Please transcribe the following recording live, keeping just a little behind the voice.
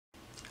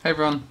Hey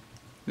everyone,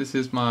 this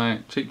is my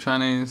cheap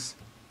Chinese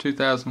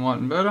 2000 watt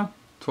inverter,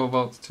 12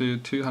 volts to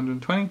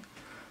 220.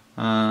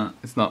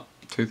 It's not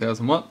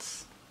 2000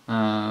 watts.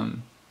 I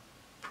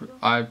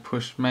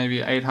pushed maybe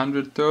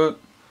 800 through it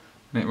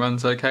and it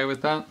runs okay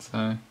with that,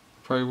 so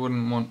probably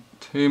wouldn't want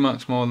too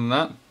much more than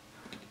that.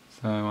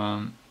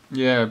 So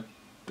yeah,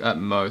 at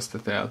most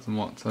 1000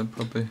 watts I'd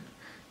probably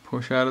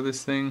push out of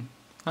this thing.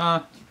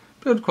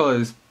 Build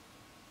quality is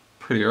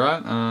pretty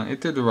alright. It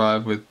did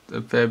arrive with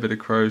a fair bit of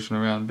corrosion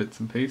around bits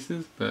and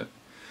pieces, but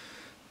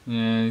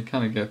yeah, you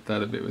kind of get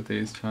that a bit with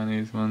these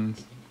Chinese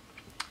ones.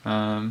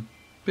 But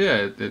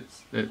yeah,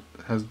 it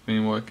has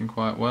been working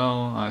quite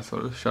well. I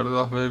sort of shut it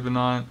off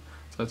overnight,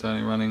 so it's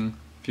only running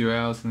a few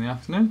hours in the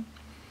afternoon.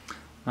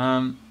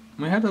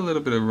 We had a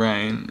little bit of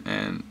rain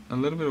and a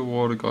little bit of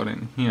water got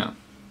in here,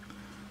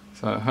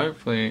 so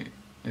hopefully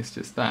it's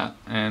just that,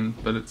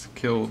 but it's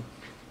killed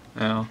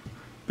our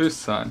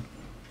boost side.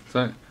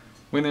 So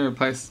we need to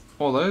replace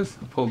all those.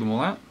 I pulled them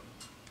all out,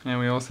 and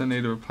we also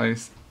need to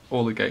replace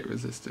all the gate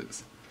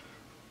resistors.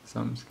 So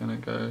I'm just going to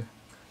go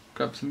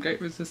grab some gate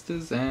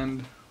resistors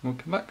and we'll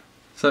come back.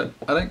 So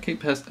I don't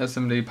keep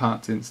SMD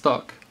parts in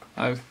stock.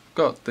 I've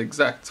got the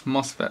exact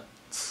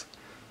MOSFETs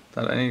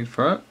that I need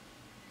for it.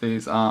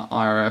 These are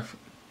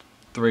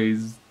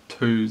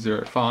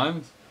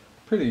IRF3205s.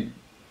 Pretty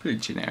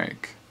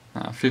generic.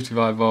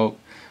 55 volt,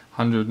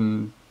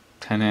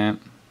 110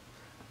 amp.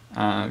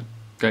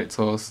 Gate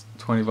source,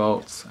 20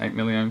 volts, 8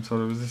 milliamp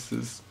sort of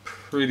resistors.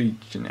 Pretty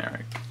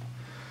generic.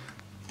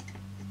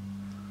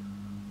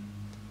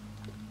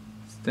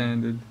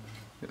 Standard.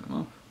 Get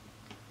them off.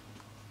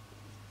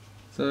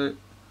 So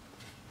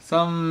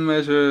some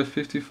measure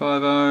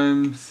 55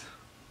 ohms,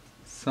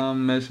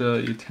 some measure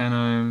your 10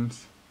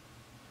 ohms,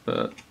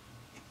 but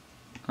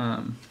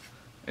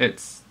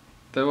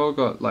they've all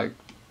got like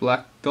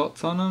black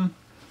dots on them,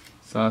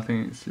 so I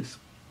think it's just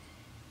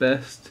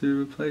best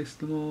to replace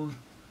them all.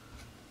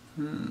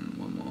 And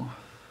one more.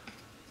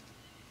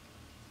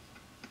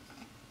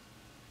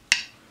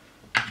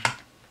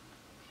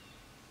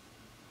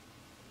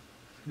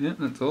 Yep,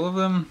 that's all of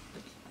them.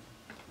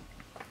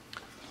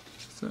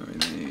 So we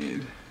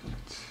need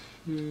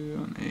 2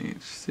 on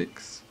each,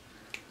 6.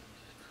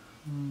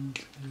 1,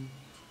 2,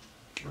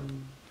 3,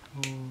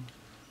 4,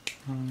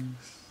 5,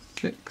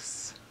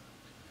 6.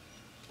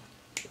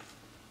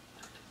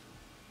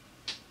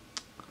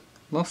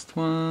 Lost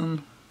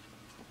one.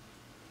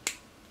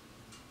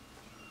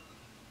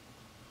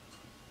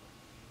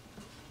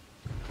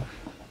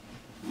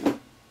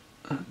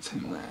 That's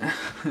him there.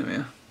 There we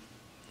are.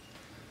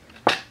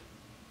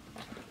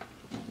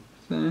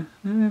 So now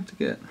we have to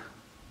get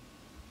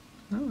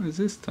that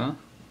resistor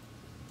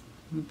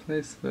in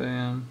place of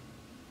a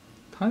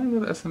tiny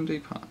little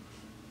SMD part.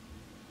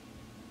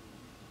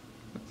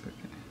 That's okay.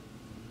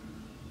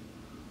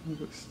 We'll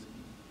just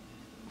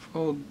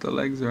fold the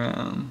legs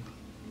around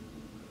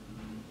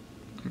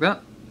like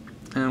that,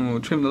 and we'll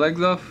trim the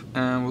legs off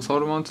and we'll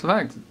solder them onto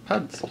the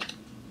pads.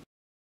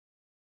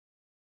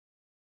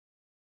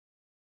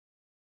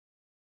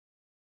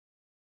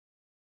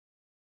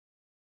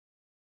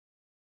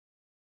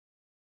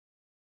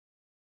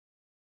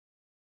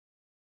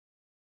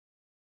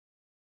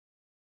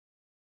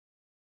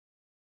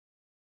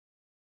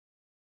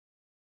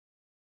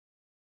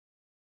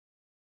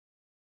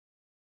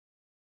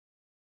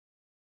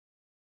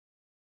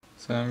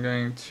 So I'm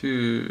going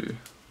to,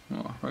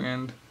 wrong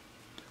end,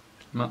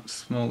 much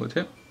smaller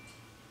tip.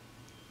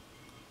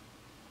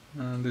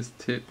 And this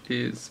tip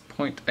is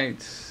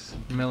 0.8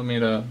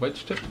 millimeter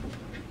wedge tip.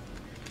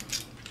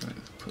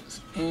 Let's put this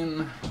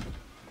in.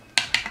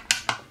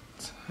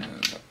 Turn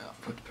the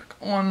output back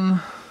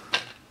on.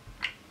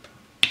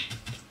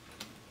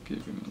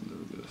 Give him a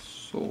little bit of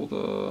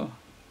solder.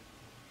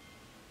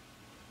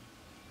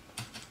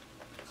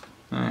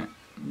 Alright,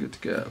 good to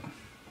go.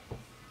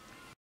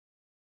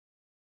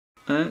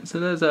 Alright, so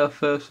there's our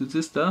first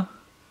resistor.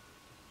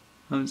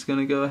 I'm just going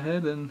to go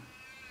ahead and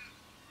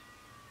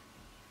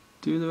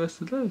do the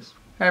rest of those.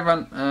 Hey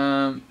everyone,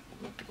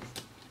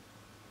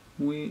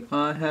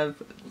 I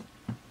have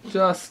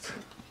just,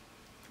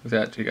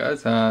 without you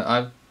guys,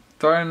 I've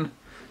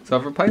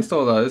replaced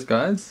all those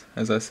guys,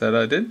 as I said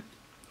I did.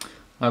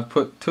 I've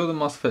put 2 of the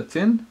MOSFETs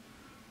in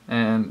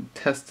and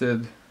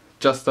tested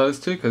just those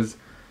 2, because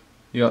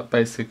you got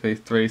basically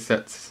 3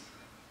 sets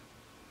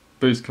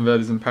boost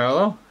converters in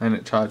parallel, and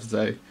it charges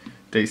a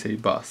DC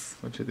bus,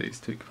 which are these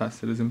 2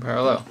 capacitors in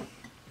parallel,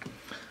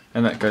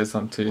 and that goes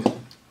onto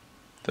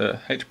the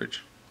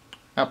H-bridge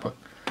output.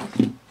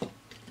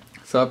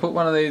 So I put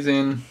one of these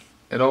in,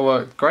 it all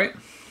worked great.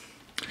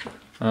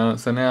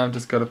 So now I've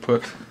just got to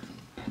put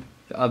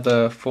the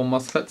other 4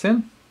 MOSFETs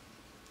in.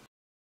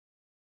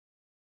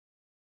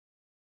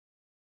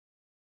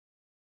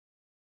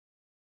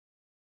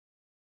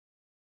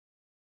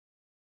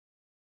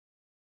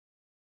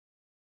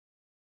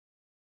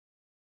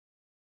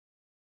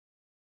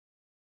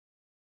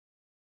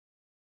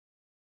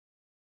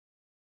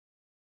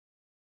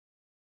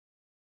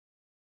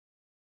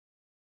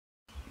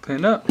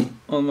 Cleaned up,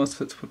 all the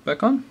MOSFETs put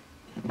back on.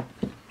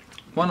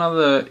 one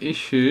other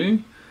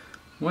issue,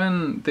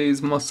 when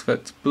these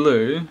MOSFETs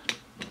blew,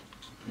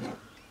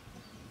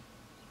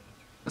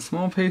 a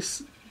small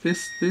piece,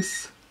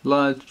 this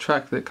large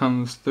track that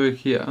comes through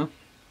here,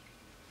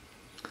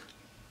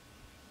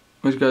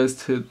 which goes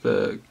to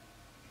the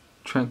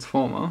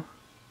transformer,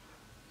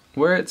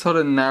 where it sort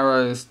of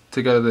narrows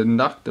to go to the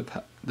inductor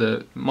pad,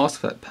 the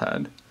MOSFET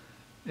pad,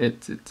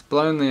 it's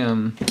blown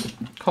the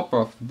copper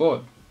off the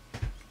board.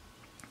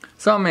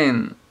 So I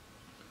mean,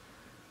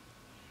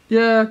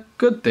 yeah,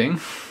 good thing.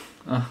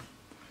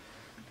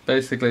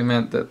 Basically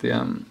meant that the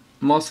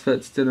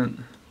MOSFETs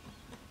didn't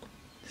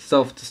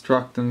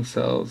self-destruct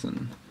themselves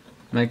and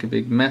make a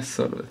big mess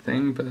sort of a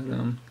thing, but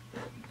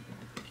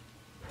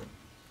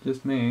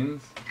just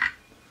means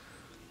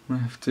we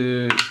have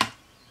to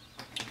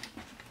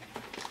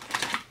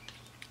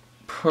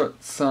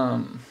put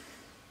some,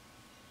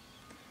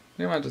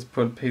 you might just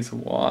put a piece of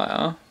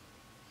wire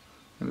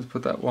and just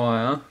put that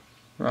wire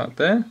right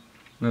there and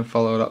then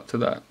follow it up to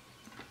that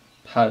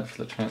pad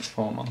for the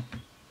transformer.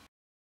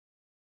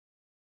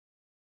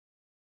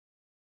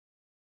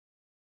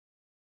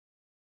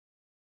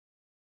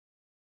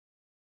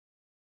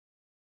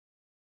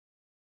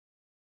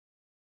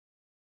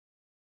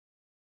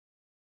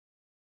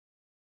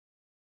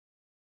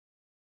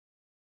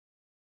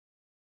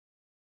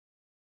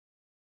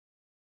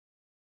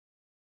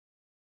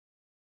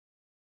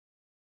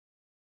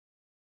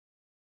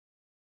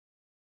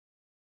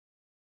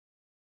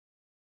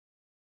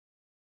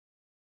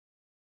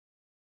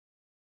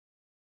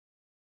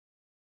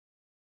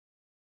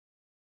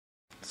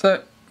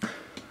 So,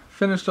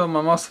 finished all my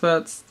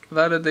MOSFETs. I've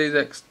added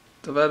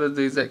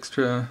these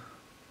extra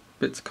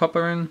bits of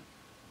copper in,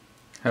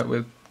 help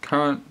with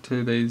current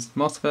to these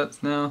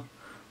MOSFETs now,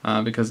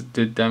 because it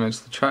did damage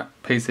the track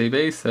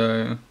PCB.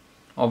 So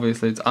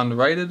obviously it's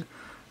underrated,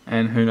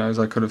 and who knows,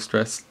 I could have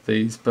stressed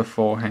these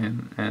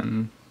beforehand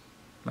and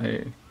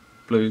they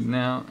blew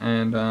now,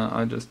 and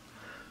I just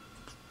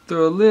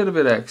threw a little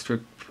bit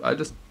extra.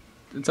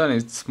 It's only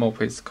a small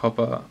piece of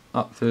copper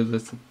up through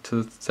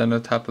to the center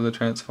tap of the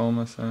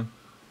transformer, so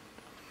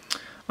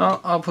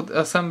I'll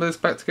assemble this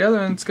back together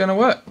and it's gonna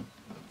work.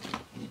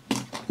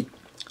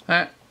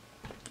 Alright,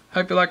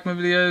 hope you like my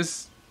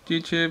videos.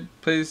 YouTube,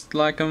 please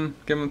like them,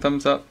 give them a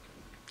thumbs up,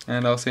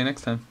 and I'll see you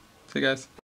next time. See you guys.